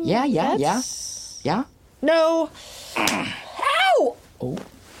 Yeah. Yeah. No. Ow!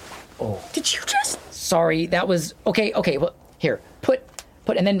 Oh. Did you just... Sorry, that was... Okay, well, here. Put,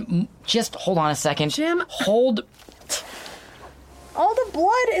 and then just hold on a second. Jim. Hold... All the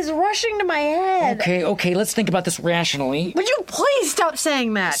blood is rushing to my head. Okay, let's think about this rationally. Would you please stop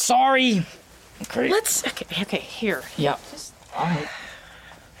saying that? Sorry. Okay. Okay, here. Yeah. All right.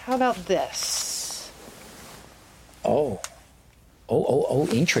 How about this? Oh,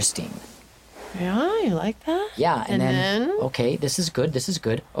 interesting. Yeah, you like that? Yeah, and then... Okay, this is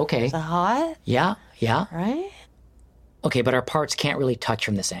good. Okay. Is that hot? Yeah. Right? Okay, but our parts can't really touch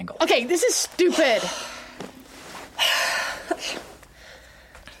from this angle. Okay, this is stupid.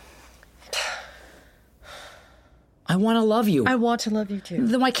 I want to love you. I want to love you too.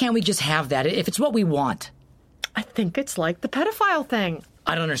 Then why can't we just have that if it's what we want? I think it's like the pedophile thing.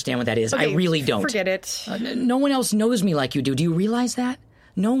 I don't understand what that is. Okay, I really don't. Forget it. No one else knows me like you do. Do you realize that?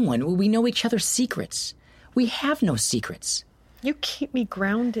 No one. We know each other's secrets. We have no secrets. You keep me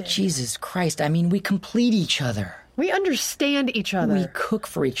grounded. Jesus Christ. I mean, we complete each other. We understand each other. We cook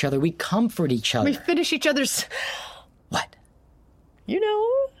for each other. We comfort each other. We finish each other's... What? You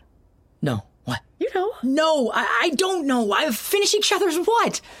know? No. What? You know? No, I don't know. I finish each other's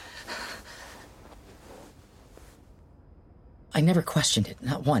what? I never questioned it,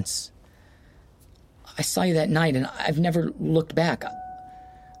 not once. I saw you that night, and I've never looked back.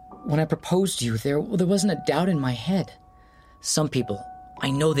 When I proposed to you, there wasn't a doubt in my head. Some people,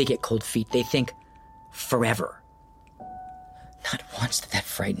 I know they get cold feet. They think, forever. Not once did that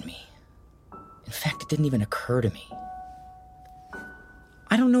frighten me. In fact, it didn't even occur to me.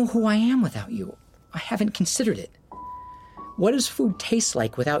 I don't know who I am without you. I haven't considered it. What does food taste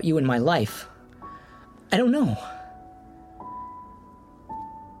like without you in my life? I don't know.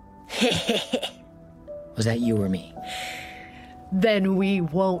 Was that you or me? Then we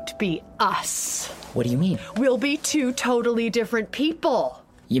won't be us. What do you mean? We'll be two totally different people.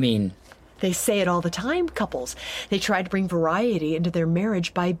 You mean... They say it all the time, couples. They try to bring variety into their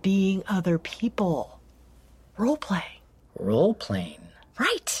marriage by being other people. Role-playing. Role-playing?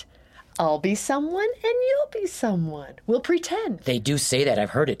 Right. I'll be someone and you'll be someone. We'll pretend. They do say that.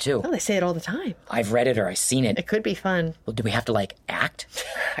 I've heard it, too. Oh, they say it all the time. I've read it or I've seen it. It could be fun. Well, do we have to, act?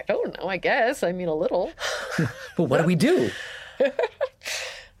 I don't know, I guess. I mean, a little. Well, what do we do?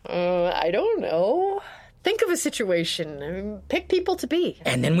 I don't know. Think of a situation. I mean, pick people to be.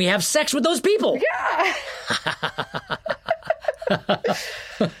 And then we have sex with those people. Yeah.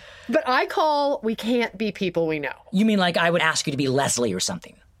 But I call we can't be people we know. You mean like I would ask you to be Leslie or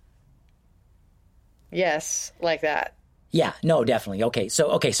something? Yes, like that. Yeah, no, definitely. Okay,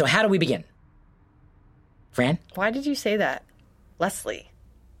 so how do we begin? Fran? Why did you say that? Leslie.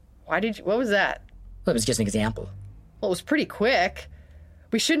 What was that? Well, it was just an example. Well, it was pretty quick.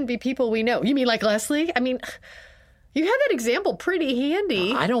 We shouldn't be people we know. You mean like Leslie? I mean, you have that example pretty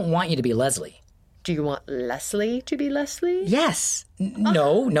handy. I don't want you to be Leslie. Do you want Leslie to be Leslie? Yes.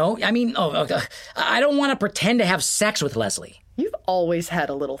 No. I mean, I don't want to pretend to have sex with Leslie. You've always had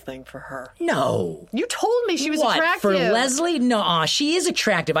a little thing for her. No. You told me she was what, attractive. For Leslie? No, she is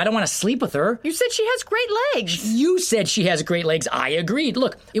attractive. I don't want to sleep with her. You said she has great legs. You said she has great legs. I agreed.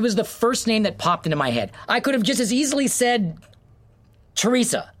 Look, it was the first name that popped into my head. I could have just as easily said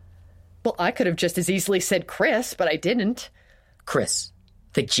Teresa. Well, I could have just as easily said Chris, but I didn't. Chris?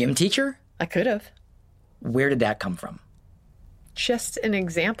 The gym teacher? I could have. Where did that come from? Just an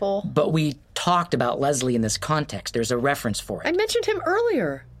example. But we talked about Leslie in this context. There's a reference for it. I mentioned him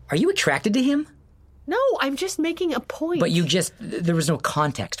earlier. Are you attracted to him? No, I'm just making a point. But there was no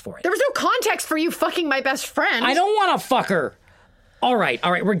context for it. There was no context for you fucking my best friend. I don't want to fuck her. All right,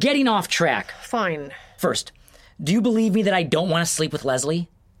 we're getting off track. Fine. First, do you believe me that I don't want to sleep with Leslie?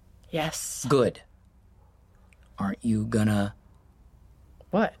 Yes. Good. Aren't you gonna...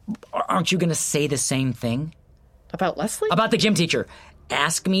 What? Aren't you gonna say the same thing? About Leslie? About the gym teacher.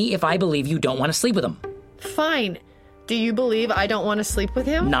 Ask me if I believe you don't want to sleep with him. Fine. Do you believe I don't want to sleep with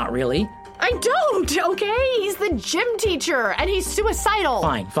him? Not really. I don't, okay? He's the gym teacher, and he's suicidal.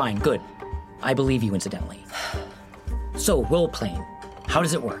 Fine, good. I believe you, incidentally. So, role-playing. How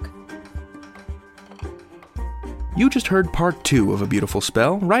does it work? You just heard part 2 of A Beautiful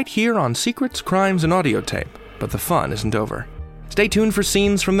Spell right here on Secrets, Crimes, and Audio Tape. But the fun isn't over. Stay tuned for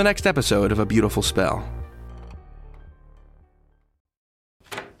scenes from the next episode of A Beautiful Spell.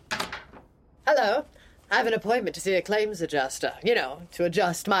 Hello. I have an appointment to see a claims adjuster. You know, to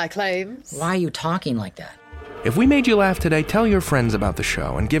adjust my claims. Why are you talking like that? If we made you laugh today, tell your friends about the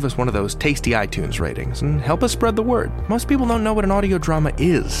show and give us one of those tasty iTunes ratings and help us spread the word. Most people don't know what an audio drama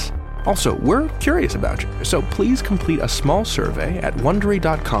is. Also, we're curious about you, so please complete a small survey at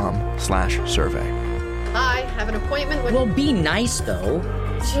Wondery.com/survey. I have an appointment with... Well, be nice, though.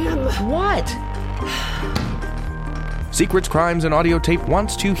 Jim. What? Secrets, Crimes, and Audio Tape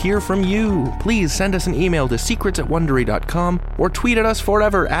wants to hear from you. Please send us an email to secrets@wondery.com or tweet at us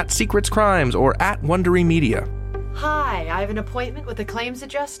forever at Secrets Crimes or at Wondery Media. Hi, I have an appointment with a claims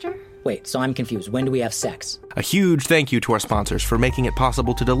adjuster. Wait, so I'm confused. When do we have sex? A huge thank you to our sponsors for making it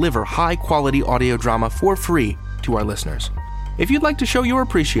possible to deliver high-quality audio drama for free to our listeners. If you'd like to show your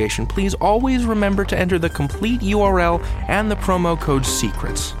appreciation, please always remember to enter the complete URL and the promo code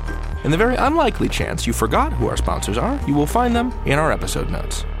SECRETS. In the very unlikely chance you forgot who our sponsors are, you will find them in our episode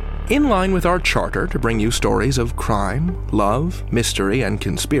notes. In line with our charter to bring you stories of crime, love, mystery, and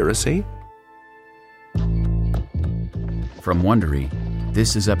conspiracy. From Wondery,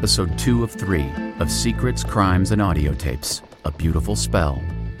 this is episode 2 of 3 of Secrets, Crimes, and Audio Tapes, A Beautiful Spell.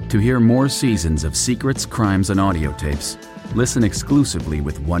 To hear more seasons of Secrets, Crimes, and Audio Tapes, listen exclusively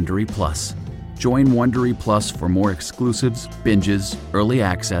with Wondery Plus. Join Wondery Plus for more exclusives, binges, early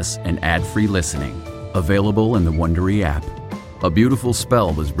access, and ad-free listening. Available in the Wondery app. A Beautiful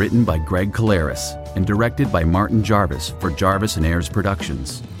Spell was written by Greg Caleres and directed by Martin Jarvis for Jarvis & Ayers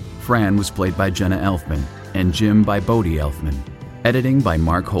Productions. Fran was played by Jenna Elfman and Jim by Bodie Elfman. Editing by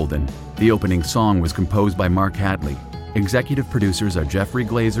Mark Holden. The opening song was composed by Mark Hadley. Executive producers are Jeffrey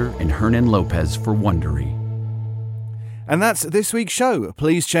Glazer and Hernan Lopez for Wondery. And that's this week's show.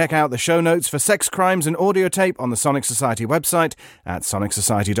 Please check out the show notes for Sex, Crimes, and Audio Tape on the Sonic Society website at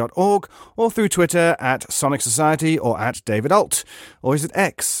sonicsociety.org or through Twitter at Sonic Society or at David Alt. Or is it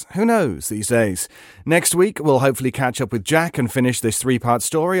X? Who knows these days? Next week, we'll hopefully catch up with Jack and finish this 3-part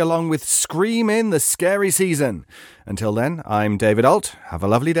story along with Scream in the Scary Season. Until then, I'm David Alt. Have a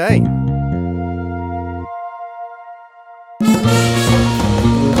lovely day.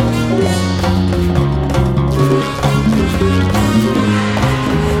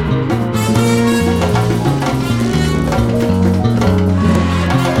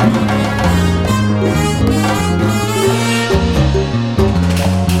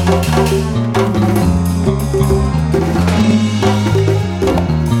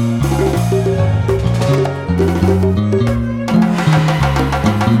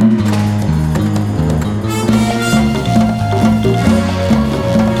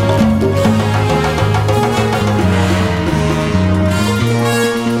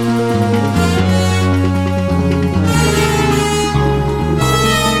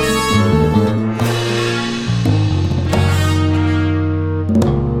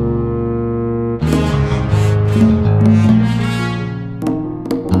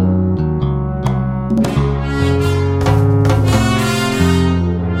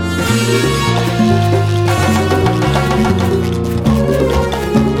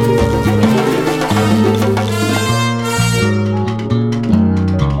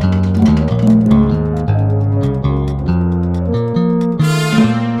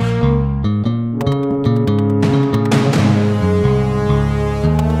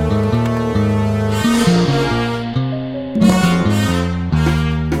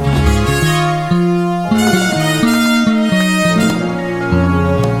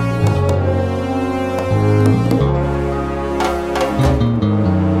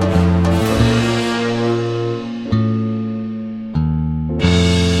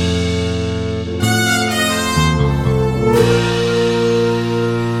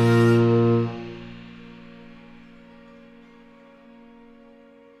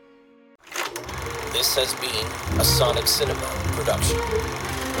 This has been a Sonic Cinema production.